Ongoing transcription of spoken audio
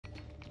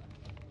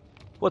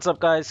What's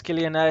up guys,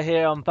 Killian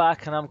here, I'm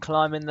back and I'm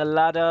climbing the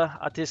ladder.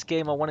 At this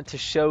game I wanted to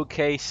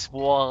showcase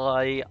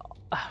why,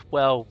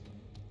 well,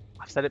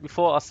 I've said it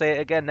before, I'll say it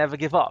again, never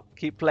give up.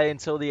 Keep playing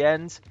till the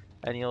end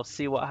and you'll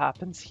see what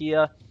happens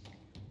here.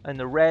 And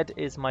the red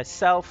is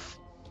myself.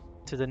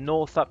 To the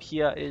north up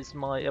here is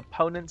my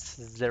opponent,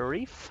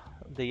 Zarif,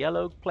 the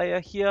yellow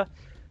player here,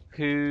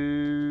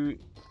 who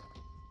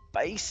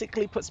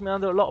basically puts me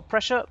under a lot of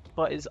pressure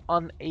but is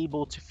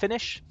unable to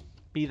finish,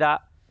 be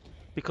that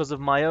because of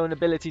my own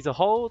ability to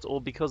hold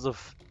or because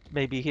of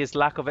maybe his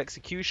lack of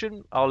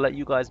execution. I'll let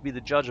you guys be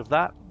the judge of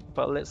that,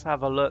 but let's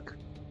have a look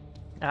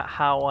at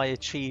how I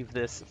achieve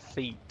this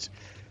feat.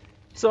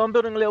 So I'm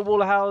building a little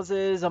wall of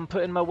houses, I'm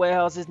putting my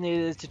warehouses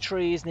near the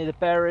trees, near the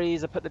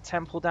berries. I put the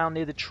temple down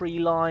near the tree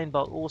line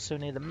but also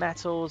near the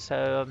metals.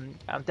 So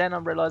and then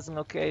I'm realizing,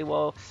 okay,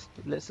 well,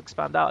 let's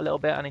expand out a little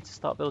bit. I need to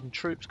start building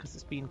troops because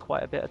it's been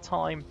quite a bit of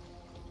time.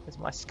 Has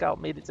my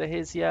scout made it to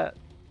his yet?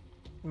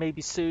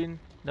 Maybe soon.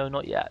 No,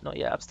 not yet, not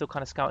yet. I'm still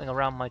kind of scouting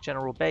around my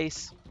general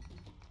base.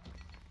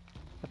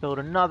 I build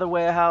another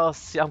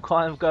warehouse. I'm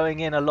kind of going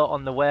in a lot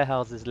on the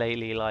warehouses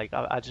lately. Like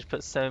I just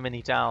put so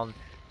many down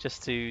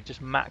just to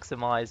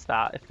maximize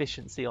that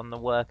efficiency on the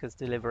workers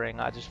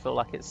delivering. I just feel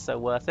like it's so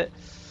worth it.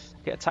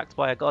 Get attacked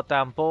by a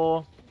goddamn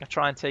boar. I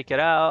try and take it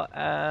out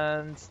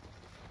and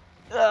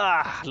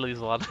lose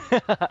one.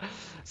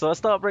 So I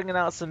start bringing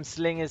out some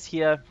slingers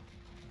here.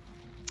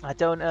 I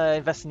don't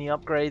invest in the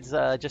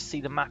upgrades. Just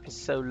see the map is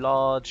so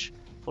large.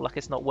 Feel like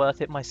it's not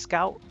worth it. My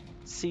scout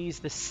sees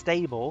the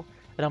stable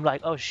and I'm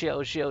like, oh shit,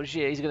 oh shit, oh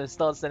shit, he's gonna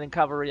start sending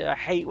cavalry. I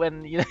hate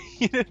when you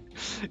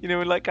know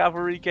when like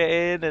cavalry get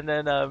in and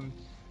then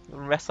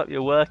mess up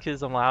your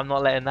workers. I'm like, I'm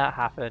not letting that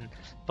happen.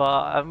 But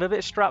I'm a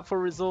bit strapped for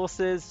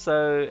resources,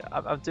 so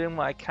I'm doing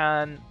what I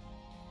can.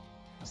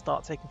 I'll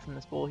start taking from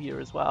this ball here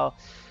as well.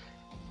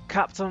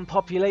 Capped on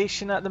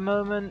population at the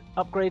moment,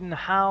 upgrading the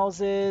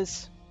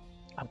houses.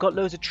 I've got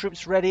loads of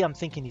troops ready. I'm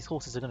thinking these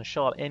horses are going to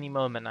show up any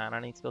moment now and I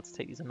need to be able to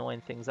take these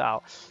annoying things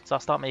out. So I'll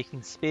start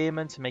making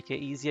spearmen to make it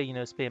easier. You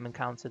know, spearmen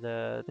counter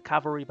the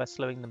cavalry by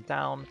slowing them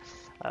down.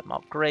 I'm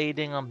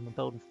upgrading, I'm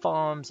building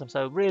farms. I'm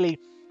so really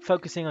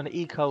focusing on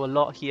eco a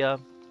lot here.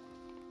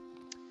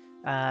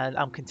 And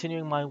I'm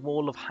continuing my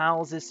wall of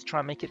houses to try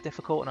and make it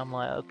difficult. And I'm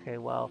like, okay,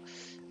 well,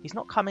 he's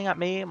not coming at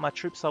me. My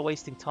troops are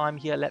wasting time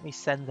here. Let me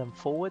send them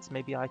forwards.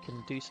 Maybe I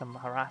can do some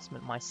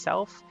harassment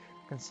myself,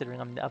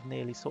 considering I've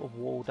nearly sort of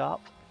walled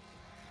up.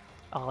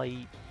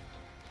 I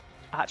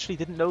actually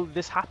didn't know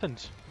this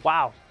happened.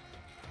 Wow.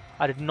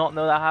 I did not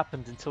know that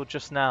happened until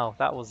just now.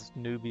 That was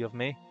newbie of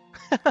me.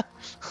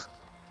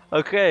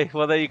 Okay,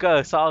 well there you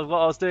go. So what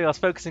I was doing, I was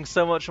focusing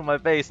so much on my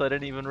base I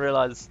didn't even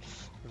realize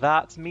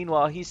that.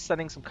 Meanwhile, he's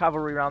sending some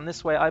cavalry around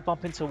this way. I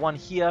bump into one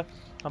here.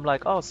 I'm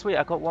like, oh sweet,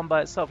 I got one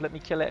by itself. Let me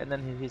kill it. And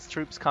then his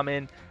troops come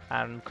in,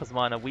 and because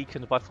mine are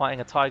weakened by fighting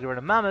a tiger and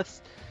a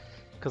mammoth,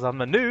 because I'm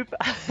a noob,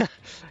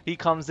 he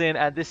comes in,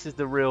 and this is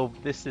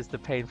the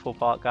painful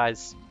part,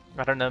 guys.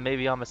 I don't know,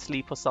 maybe I'm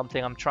asleep or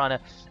something. I'm trying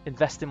to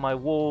invest in my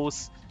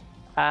walls,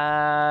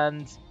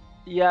 and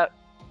yeah,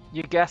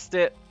 you guessed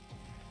it,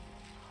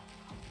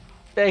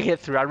 they get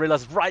through. I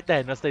realized right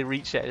then as they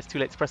reach it, it's too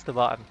late to press the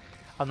button.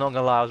 I'm not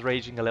gonna lie, I was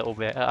raging a little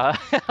bit. I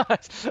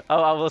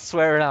was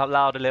swearing out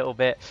loud a little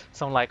bit.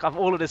 So I'm like, I've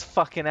all of this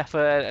fucking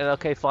effort, and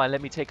okay, fine,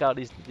 let me take out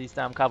these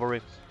damn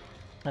cavalry.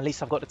 At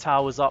least I've got the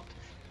towers up.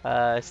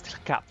 Still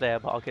a gap there,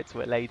 but I'll get to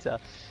it later.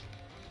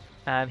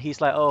 And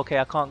he's like, oh, okay,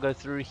 I can't go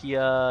through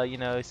here, you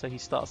know, so he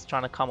starts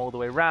trying to come all the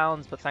way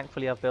around, but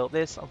thankfully I've built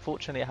this.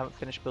 Unfortunately, I haven't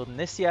finished building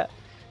this yet.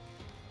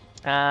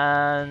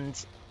 And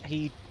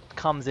he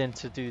comes in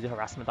to do the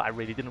harassment that I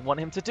really didn't want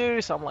him to do,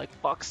 so I'm like,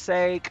 fuck's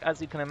sake. As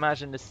you can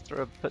imagine, this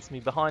puts me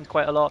behind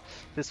quite a lot.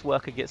 This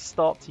worker gets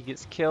stopped, he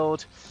gets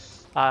killed.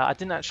 I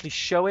didn't actually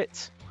show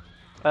it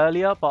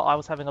earlier, but I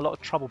was having a lot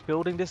of trouble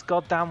building this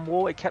goddamn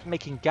wall. It kept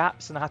making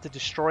gaps and I had to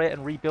destroy it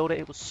and rebuild it.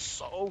 It was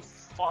so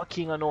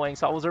fucking annoying.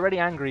 So I was already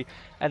angry,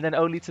 and then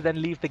only to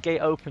then leave the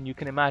gate open, you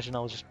can imagine I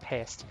was just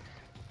pissed.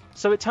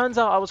 So it turns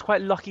out I was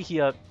quite lucky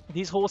here.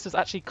 These horses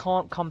actually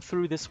can't come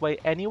through this way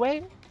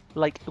anyway.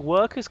 Like,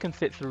 workers can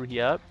fit through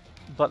here,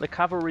 but the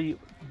cavalry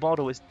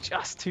model is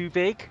just too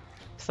big.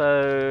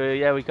 So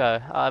yeah, we go.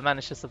 I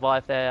managed to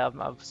survive there.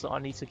 So I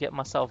need to get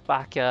myself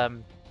back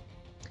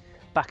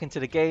back into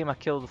the game. I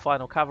killed the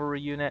final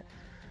cavalry unit,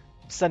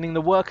 sending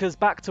the workers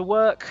back to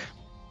work.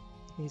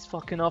 He's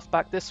fucking off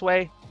back this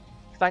way.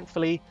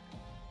 Thankfully,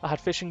 I had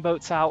fishing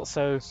boats out,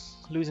 so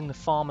losing the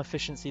farm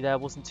efficiency there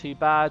wasn't too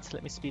bad.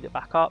 Let me speed it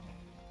back up.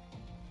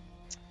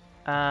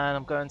 And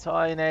I'm going to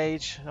Iron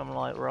Age. I'm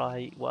like,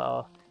 right,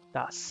 well,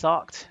 that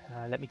sucked.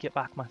 Let me get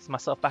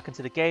myself back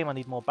into the game. I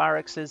need more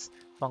barracks if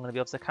I'm going to be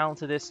able to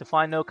counter this. If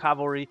I know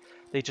cavalry,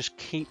 they just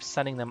keep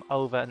sending them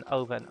over and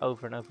over and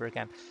over and over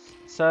again.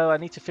 So I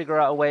need to figure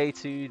out a way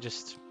to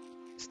just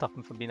stop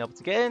him from being able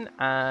to get in.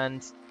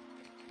 And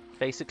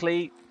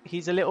basically,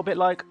 he's a little bit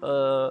like,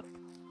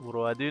 what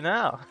do I do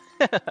now?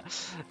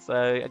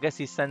 So I guess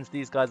he sends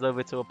these guys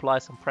over to apply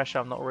some pressure.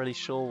 I'm not really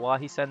sure why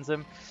he sends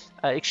them.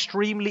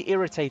 Extremely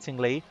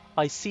irritatingly,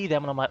 I see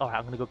them and I'm like, alright,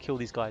 I'm going to go kill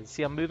these guys.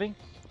 See, I'm moving?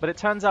 But it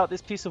turns out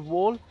this piece of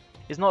wall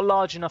is not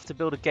large enough to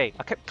build a gate.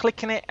 I kept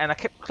clicking it and I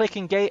kept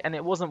clicking gate and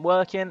it wasn't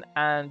working.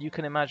 And you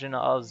can imagine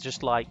I was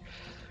just like,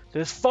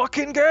 this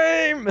fucking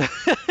game!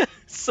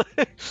 So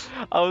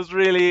I was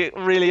really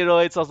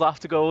annoyed, so I was like, I have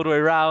to go all the way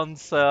around.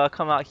 So I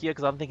come out here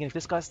because I'm thinking if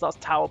this guy starts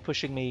tower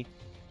pushing me,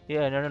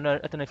 yeah, no, I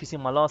don't know if you've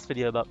seen my last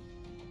video, but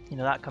you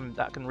know that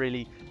can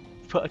really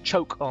put a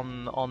choke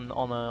on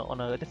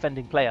a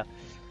defending player.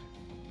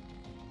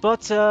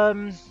 But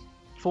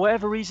for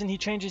whatever reason he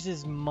changes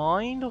his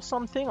mind or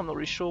something. I'm not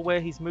really sure where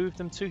he's moved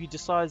them to. He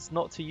decides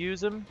not to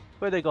use them.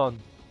 Where are they gone?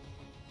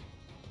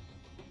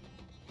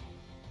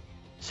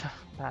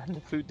 Man,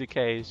 the food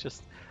decay is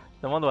just...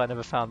 No wonder I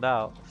never found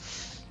out.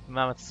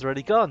 Mammoth is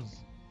already gone.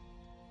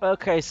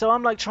 Okay, so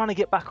I'm like trying to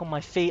get back on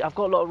my feet. I've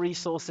got a lot of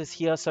resources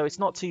here, so it's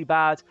not too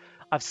bad.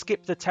 I've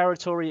skipped the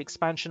territory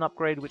expansion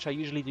upgrade, which I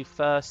usually do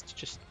first.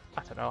 Just,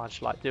 I don't know, I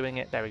just like doing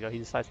it. There we go. He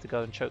decides to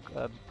go and choke,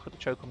 put the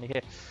choke on me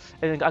here.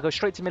 And then I go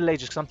straight to Middle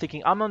Ages because I'm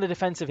thinking I'm on the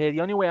defensive here.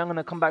 The only way I'm going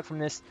to come back from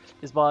this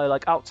is by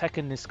like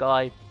out-teching this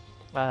guy.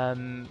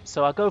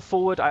 So I go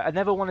forward. I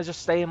never want to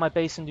just stay in my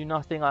base and do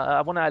nothing. I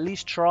want to at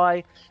least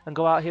try and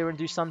go out here and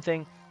do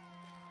something.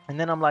 And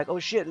then I'm like, oh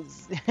shit,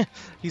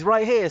 he's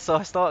right here. So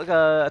I start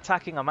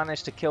attacking. I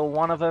managed to kill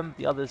one of them.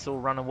 The others all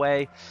run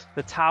away.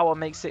 The tower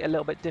makes it a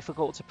little bit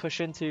difficult to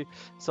push into.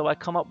 So I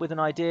come up with an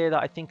idea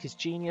that I think is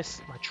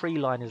genius. My tree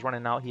line is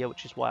running out here,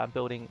 which is why I'm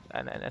building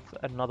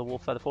another wall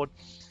further forward.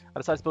 I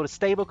decided to build a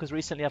stable because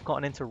recently I've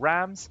gotten into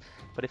rams.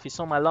 But if you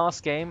saw my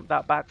last game,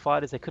 that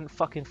backfired as they couldn't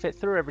fucking fit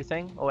through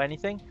everything or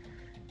anything.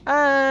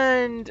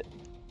 And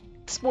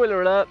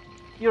spoiler alert,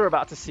 you're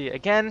about to see it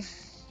again.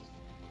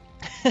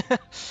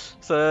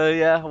 So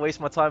yeah, I waste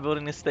my time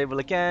building this stable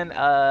again.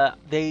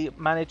 They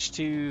managed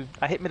to...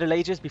 I hit Middle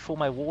Ages before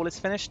my wall is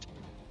finished.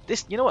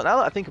 This, you know what, now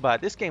that I think about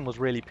it, this game was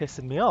really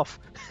pissing me off.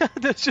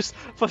 There's just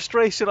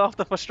frustration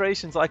after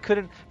frustration. So I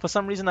couldn't, for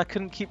some reason, I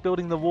couldn't keep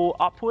building the wall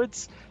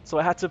upwards. So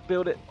I had to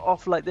build it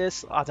off like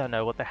this. I don't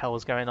know what the hell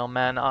was going on,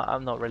 man.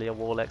 I'm not really a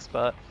wall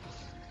expert.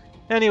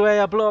 Anyway,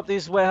 I blew up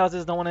these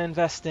warehouses. Don't want to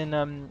invest in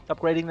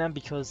upgrading them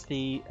because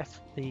the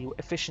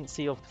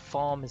efficiency of the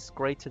farm is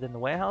greater than the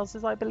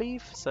warehouses, I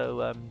believe.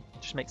 So it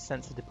just makes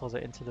sense to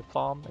deposit into the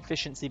farm.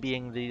 Efficiency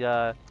being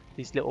the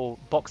these little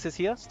boxes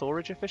here,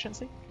 storage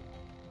efficiency.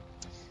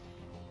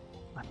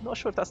 I'm not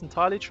sure if that's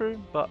entirely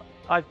true, but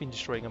I've been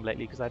destroying them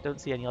lately because I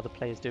don't see any other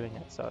players doing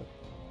it. So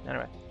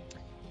anyway.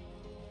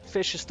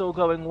 Fish is still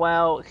going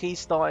well. He's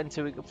starting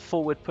to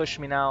forward push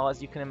me now.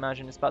 As you can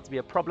imagine, it's about to be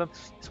a problem.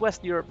 It's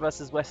West Europe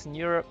versus Western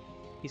Europe.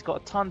 He's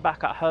got a ton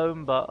back at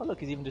home, but oh,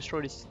 look, he's even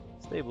destroyed his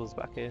stables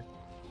back here.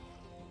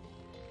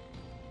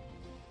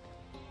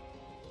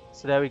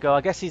 So there we go.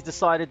 I guess he's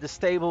decided the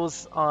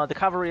stables, the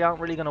cavalry aren't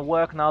really going to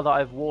work now that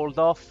I've walled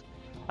off.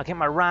 I get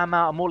my ram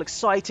out. I'm all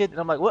excited, and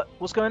I'm like,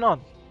 what's going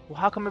on? Well,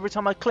 how come every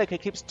time I click,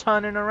 it keeps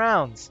turning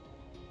around?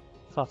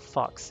 For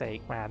fuck's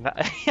sake, man.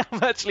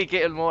 I'm actually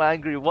getting more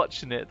angry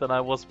watching it than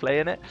I was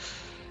playing it.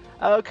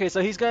 Okay,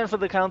 so he's going for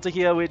the counter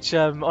here, which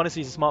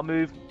honestly is a smart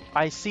move.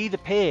 I see the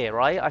pier,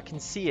 right? I can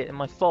see it in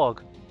my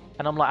fog.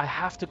 And I'm like, I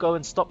have to go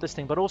and stop this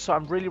thing. But also,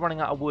 I'm really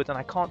running out of wood, and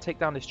I can't take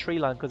down this tree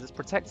line because it's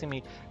protecting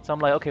me. So I'm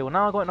like, okay, well,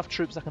 now I've got enough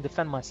troops, I can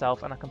defend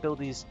myself, and I can build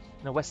these,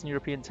 you know, Western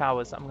European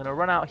towers. I'm going to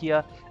run out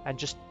here and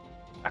just...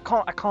 I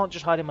can't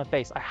just hide in my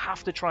base. I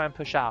have to try and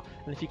push out.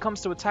 And if he comes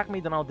to attack me,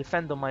 then I'll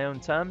defend on my own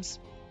terms.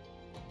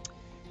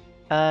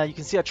 You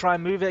can see I try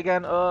and move it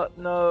again.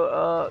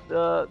 No,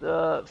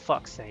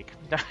 fuck's sake.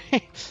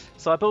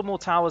 So I build more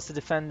towers to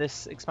defend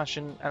this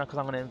expansion, and because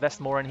I'm going to invest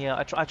more in here.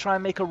 I try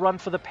and make a run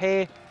for the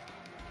pier.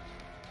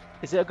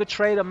 Is it a good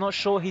trade? I'm not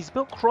sure. He's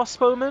built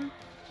crossbowmen,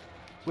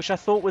 which I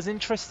thought was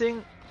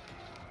interesting.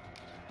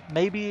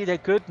 Maybe they're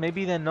good,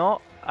 maybe they're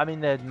not. I mean,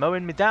 they're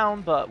mowing me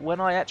down, but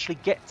when I actually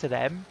get to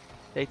them,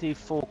 they do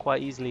fall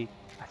quite easily.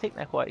 I think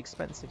they're quite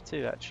expensive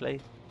too, actually.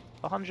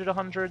 100.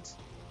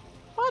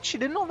 Actually,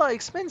 they're not that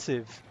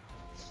expensive.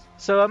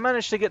 So I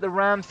managed to get the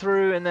ram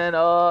through, and then,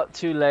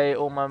 too late.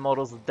 All my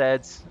models are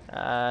dead,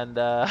 and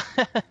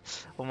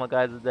all my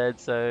guys are dead,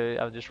 so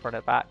I'll just run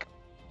it back.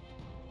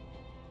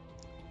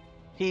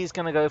 He's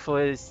gonna go for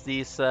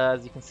these,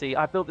 as you can see.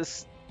 I built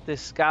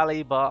this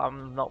galley, but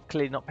I'm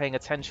clearly not paying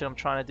attention. I'm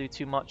trying to do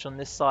too much on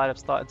this side. I've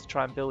started to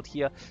try and build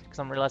here because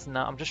I'm realizing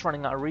that I'm just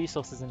running out of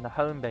resources in the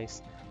home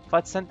base. If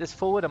I'd sent this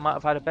forward, I might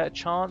have had a better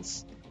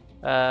chance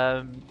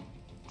to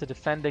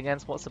defend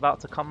against what's about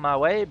to come my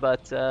way,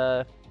 but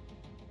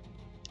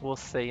we'll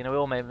see. You know, we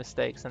all make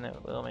mistakes, and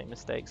we all make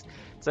mistakes.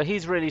 So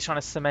he's really trying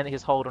to cement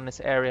his hold on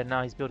this area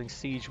now. He's building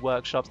siege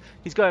workshops.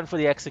 He's going for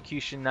the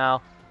execution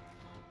now.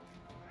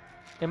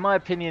 In my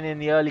opinion, in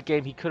the early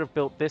game, he could have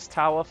built this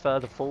tower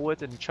further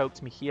forward and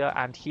choked me here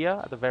and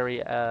here at the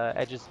very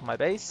edges of my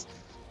base.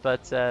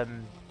 But,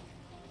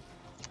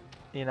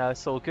 you know,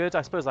 it's all good.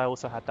 I suppose I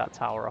also had that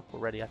tower up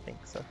already, I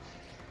think. So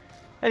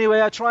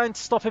Anyway, I try and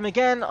stop him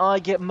again. I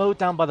get mowed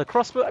down by the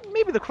crossbow.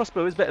 Maybe the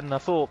crossbow is better than I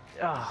thought.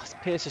 It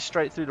pierces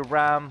straight through the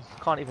ram.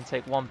 Can't even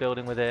take one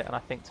building with it. And I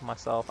think to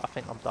myself, I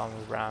think I'm done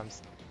with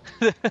rams.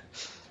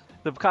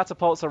 The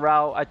catapults are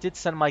out. I did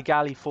send my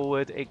galley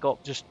forward. It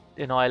got just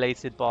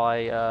annihilated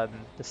by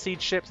the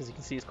siege ships. As you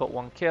can see, it's got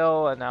 1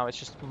 kill. And now it's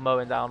just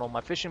mowing down all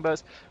my fishing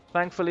boats.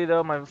 Thankfully,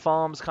 though, my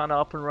farm's kind of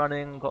up and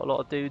running. Got a lot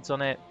of dudes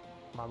on it.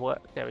 My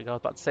work, there we go. I was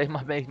about to say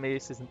my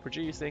mace isn't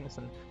producing. It's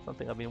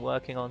something I've been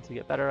working on to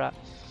get better at.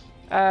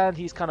 And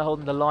he's kind of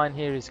holding the line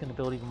here. He's going to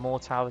build even more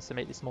towers to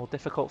make this more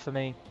difficult for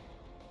me.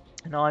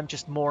 And I'm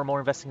just more and more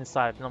investing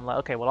inside. And I'm like,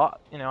 okay, well,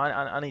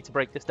 I need to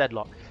break this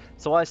deadlock.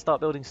 So I start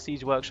building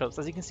siege workshops.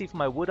 As you can see from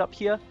my wood up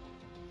here,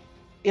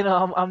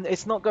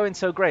 it's not going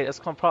so great. That's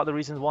part of the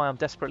reasons why I'm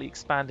desperately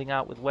expanding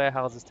out with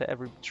warehouses to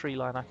every tree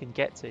line I can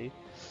get to.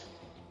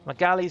 My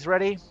galley's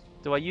ready.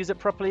 Do I use it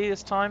properly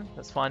this time?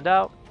 Let's find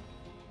out.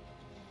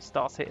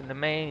 Starts hitting the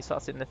main, he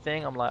starts hitting the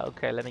thing. I'm like,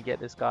 okay, let me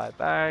get this guy.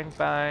 Bang,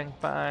 bang,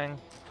 bang.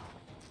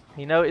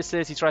 He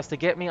notices, he tries to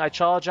get me. I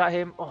charge at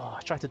him. Oh,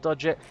 I try to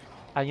dodge it.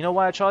 And you know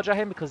why I charge at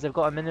him? Because they've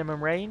got a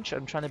minimum range.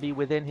 I'm trying to be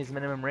within his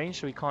minimum range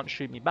so he can't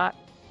shoot me back.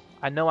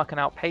 I know I can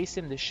outpace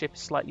him. This ship is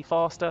slightly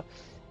faster.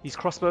 These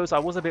crossbows, I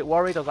was a bit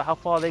worried. I was like, how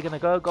far are they going to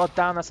go? God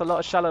damn, that's a lot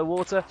of shallow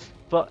water.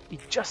 But he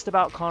just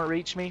about can't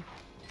reach me.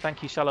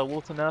 Thank you, shallow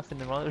water nerf in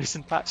the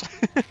recent patch.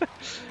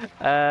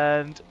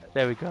 And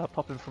there we go. I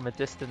pop him from a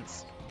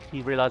distance.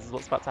 He realizes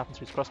what's about to happen to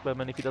his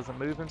crossbowman if he doesn't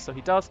move him, so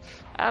he does.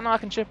 And I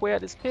can chip away at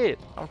this pier.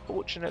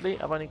 Unfortunately,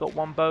 I've only got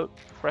 1 boat.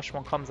 Fresh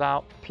one comes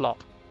out.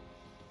 Plop.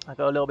 I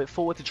go a little bit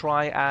forward to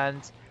try and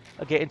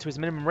get into his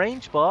minimum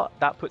range, but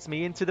that puts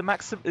me into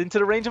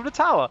the range of the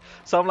tower.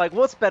 So I'm like,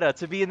 what's better,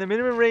 to be in the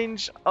minimum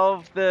range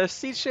of the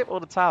siege ship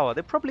or the tower?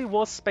 There probably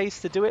was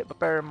space to do it, but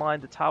bear in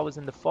mind the tower's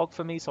in the fog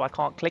for me, so I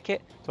can't click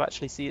it to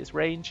actually see its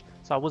range.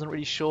 So I wasn't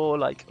really sure.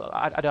 Like,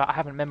 I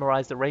haven't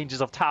memorized the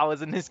ranges of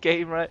towers in this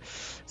game, right?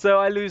 So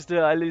I lose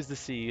the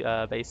sea.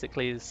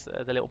 Basically, is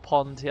the little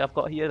pond here I've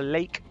got here, the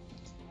lake.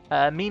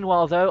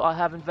 Meanwhile, though, I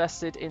have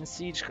invested in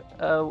siege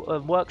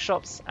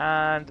workshops,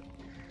 and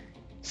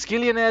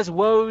Skillionaire's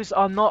woes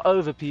are not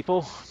over,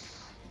 people.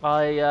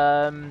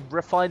 I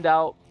find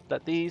out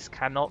that these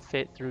cannot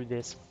fit through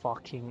this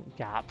fucking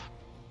gap.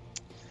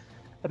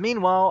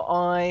 Meanwhile,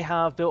 I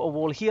have built a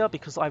wall here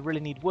because I really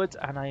need wood,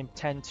 and I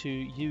intend to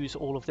use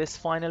all of this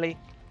finally.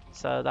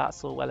 So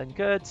that's all well and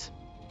good.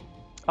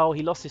 Oh,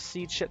 he lost his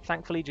siege ship,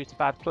 thankfully, due to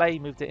bad play. He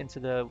moved it into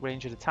the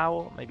range of the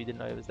tower. Maybe he didn't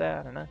know it was there,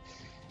 I don't know.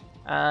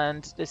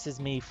 And this is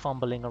me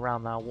fumbling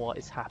around now. What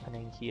is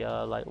happening here?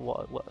 Like,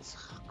 what's...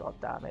 God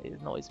damn it,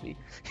 it annoys me.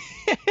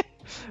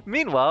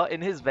 Meanwhile,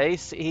 in his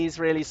base, he's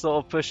really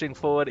sort of pushing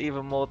forward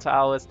even more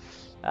towers.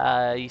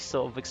 He's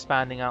sort of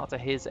expanding out to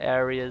his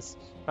areas.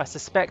 I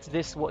suspect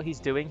what he's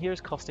doing here is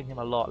costing him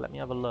a lot. Let me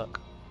have a look.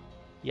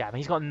 Yeah, I mean,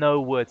 he's got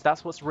no wood.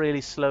 That's what's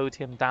really slowed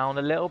him down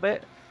a little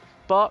bit.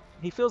 But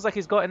he feels like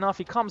he's got enough.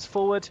 He comes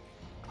forward.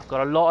 I've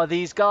got a lot of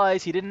these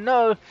guys. He didn't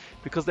know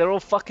because they're all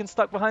fucking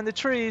stuck behind the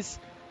trees.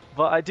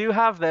 But I do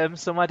have them,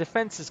 so my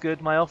defense is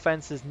good. My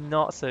offense is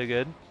not so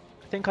good.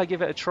 I think I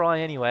give it a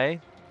try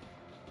anyway.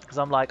 Because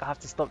I'm like, I have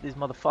to stop these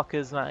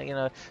motherfuckers. You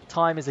know,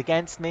 time is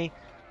against me.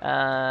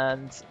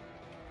 And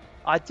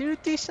I do a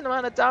decent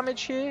amount of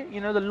damage here. You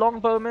know, the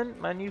longbowman,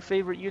 my new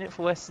favorite unit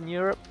for Western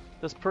Europe,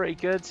 does pretty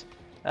good.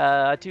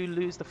 I do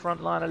lose the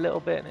front line a little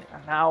bit,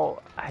 and now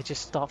I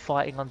just start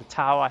fighting on the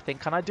tower. I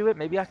think, can I do it?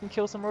 Maybe I can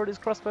kill some more of his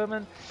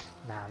crossbowmen.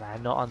 Nah,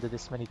 man, not under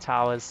this many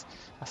towers.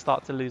 I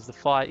start to lose the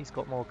fight. He's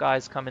got more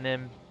guys coming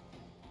in.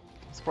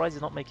 I'm surprised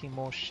he's not making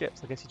more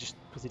ships. I guess he just,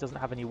 because he doesn't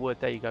have any wood.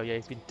 There you go. Yeah,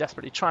 he's been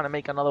desperately trying to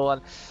make another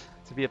one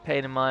to be a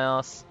pain in my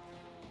ass.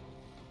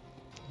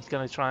 He's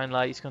going to try and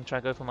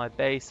go for my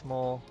base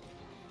more.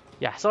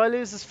 Yeah, so I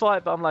lose this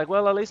fight, but I'm like,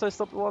 well, at least I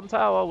stopped one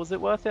tower. Was it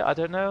worth it? I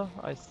don't know.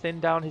 I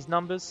thinned down his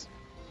numbers.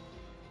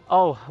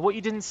 Oh, what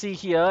you didn't see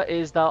here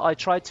is that I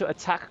tried to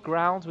attack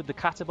ground with the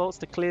catapults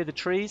to clear the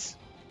trees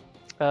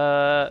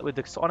with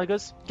the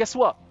onagers. Guess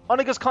what?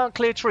 Onagers can't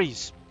clear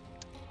trees.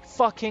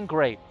 Fucking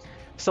great.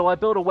 So I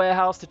built a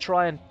warehouse to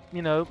try and,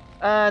 you know,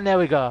 and there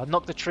we go.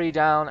 Knock the tree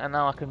down, and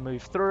now I can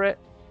move through it.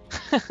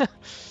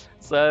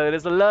 So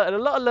there's a lot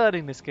of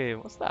learning this game.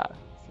 What's that?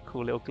 It's a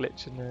cool little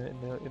glitch in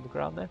the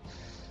ground there.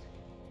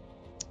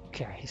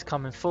 Okay, he's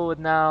coming forward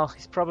now.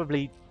 He's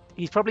probably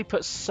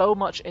put so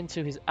much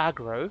into his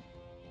aggro.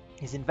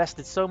 He's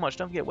invested so much.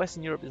 Don't forget,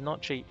 Western Europe is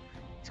not cheap.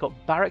 He's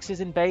got barracks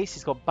in base.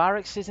 He's got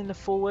barracks in the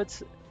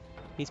forwards.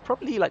 He's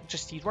probably like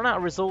he's run out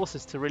of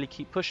resources to really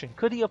keep pushing.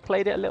 Could he have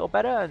played it a little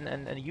better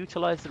and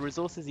utilized the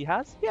resources he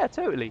has? Yeah,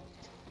 totally.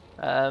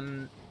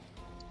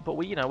 But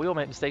we all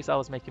make mistakes. I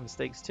was making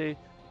mistakes too.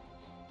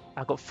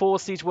 I've got 4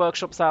 siege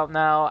workshops out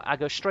now. I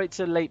go straight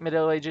to late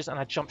Middle Ages and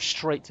I jump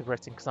straight to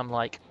Britain because I'm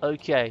like,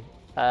 okay,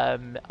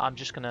 I'm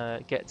just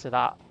gonna get to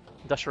that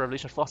Industrial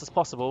Revolution as fast as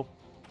possible.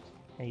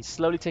 And he's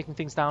slowly taking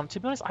things down. To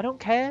be honest, I don't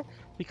care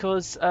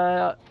because,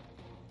 I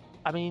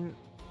mean,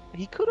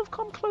 he could have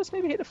come close,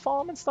 maybe hit the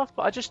farm and stuff,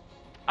 but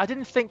I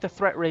didn't think the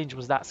threat range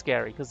was that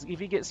scary because if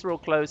he gets real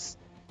close,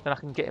 then I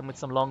can get him with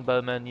some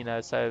longbowmen, you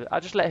know. So I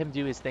just let him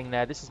do his thing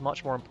there. This is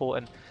much more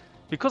important.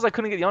 Because I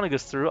couldn't get the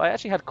Onagers through, I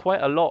actually had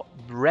quite a lot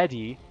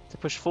ready to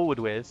push forward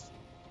with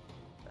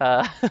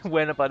by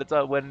the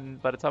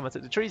time I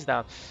took the trees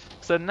down.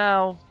 So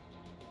now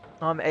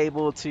I'm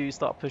able to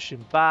start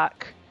pushing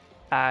back,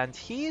 and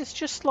he is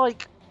just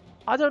like,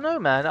 I don't know,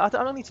 man. I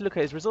don't need to look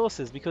at his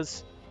resources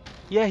because,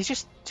 yeah, he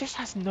just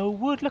has no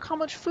wood. Look how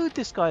much food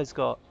this guy's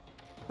got.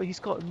 But he's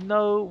got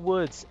no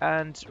woods,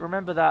 and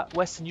remember that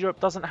Western Europe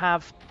doesn't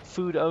have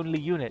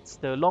food-only units.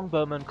 The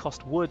longbowmen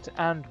cost wood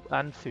and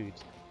food.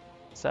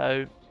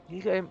 So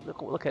you go,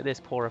 look at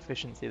this poor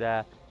efficiency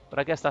there. But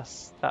I guess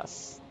that's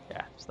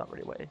yeah, it's not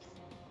really what it is.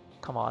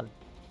 Come on.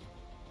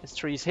 There's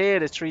trees here,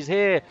 there's trees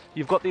here.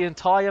 You've got the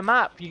entire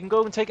map. You can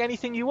go and take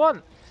anything you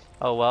want.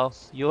 Oh well,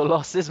 your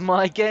loss is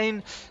my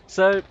gain.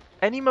 So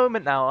any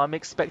moment now I'm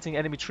expecting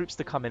enemy troops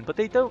to come in, but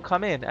they don't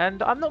come in.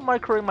 And I'm not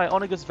microing my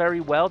Onagers very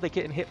well. They're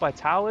getting hit by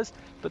towers.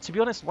 But to be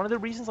honest, one of the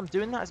reasons I'm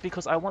doing that is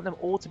because I want them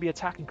all to be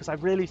attacking, because I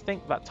really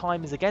think that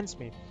time is against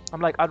me.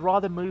 I'm like, I'd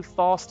rather move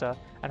faster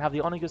and have the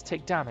Onagers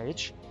take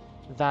damage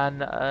than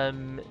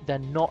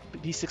not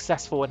be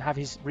successful and have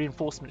his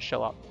reinforcements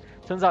show up.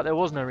 Turns out there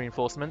was no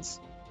reinforcements.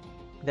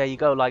 There you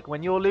go. Like,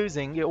 when you're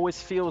losing, it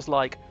always feels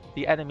like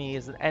the enemy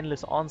is an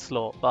endless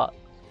onslaught, but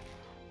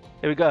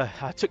here we go.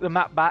 I took the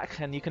map back,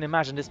 and you can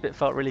imagine this bit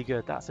felt really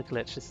good. That's a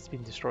glitch. This has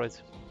been destroyed.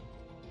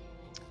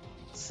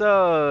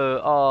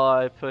 So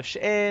I push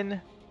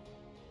in,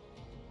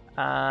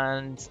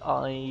 and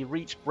I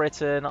reach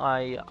Britain.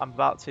 I'm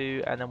about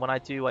to, and then when I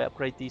do, I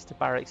upgrade these to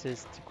barracks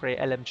to create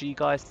LMG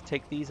guys to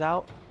take these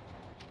out.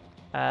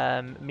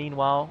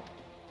 Meanwhile,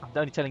 I'm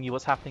only telling you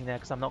what's happening there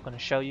because I'm not going to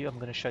show you. I'm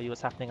going to show you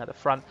what's happening at the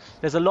front.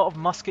 There's a lot of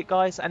musket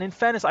guys, and in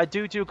fairness, I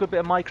do a good bit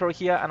of micro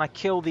here, and I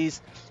kill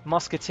these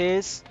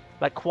musketeers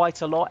like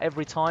quite a lot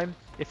every time.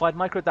 If I'd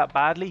microed that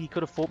badly, he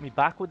could have fought me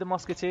back with the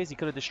musketeers. He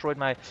could have destroyed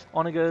my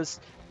Onagers,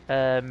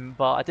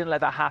 but I didn't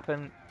let that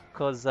happen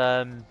because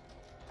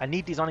I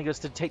need these Onagers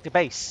to take the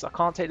base. I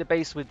can't take the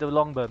base with the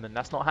longbowmen.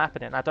 That's not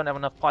happening. I don't have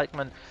enough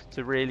pikemen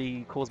to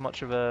really cause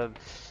much of a...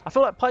 I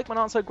feel like pikemen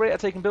aren't so great at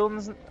taking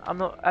buildings.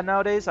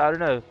 Nowadays, I don't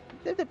know.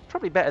 They're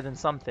probably better than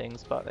some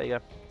things, but there you go.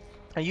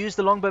 I use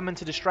the longbowmen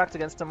to distract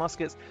against the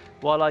muskets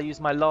while I use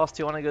my last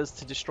two Onagers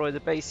to destroy the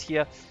base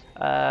here.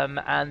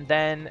 And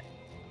then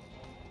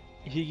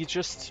he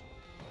just...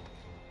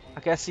 I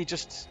guess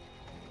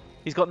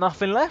he's got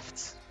nothing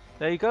left.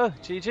 There you go.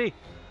 GG.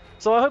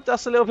 So I hope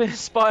that's a little bit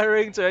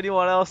inspiring to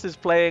anyone else who's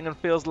playing and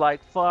feels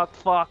like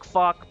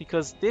fuck,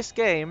 because this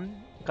game...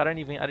 I didn't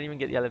even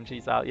get the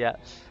LMGs out yet.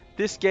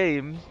 This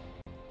game...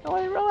 Oh,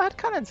 I had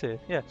cannons here.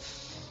 Yeah.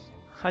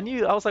 I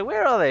was like,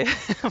 where are they?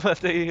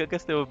 But I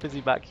guess they were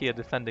busy back here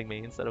defending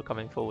me instead of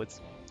coming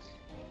forwards.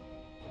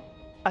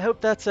 I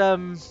hope that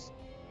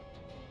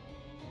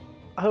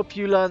I hope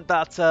you learned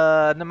that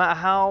no matter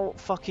how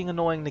fucking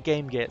annoying the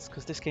game gets,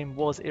 because this game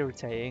was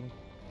irritating,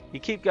 you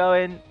keep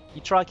going,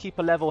 you try to keep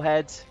a level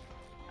head,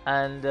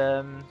 and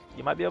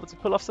you might be able to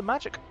pull off some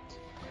magic.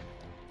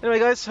 Anyway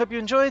guys, hope you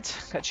enjoyed.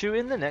 Catch you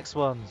in the next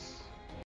one.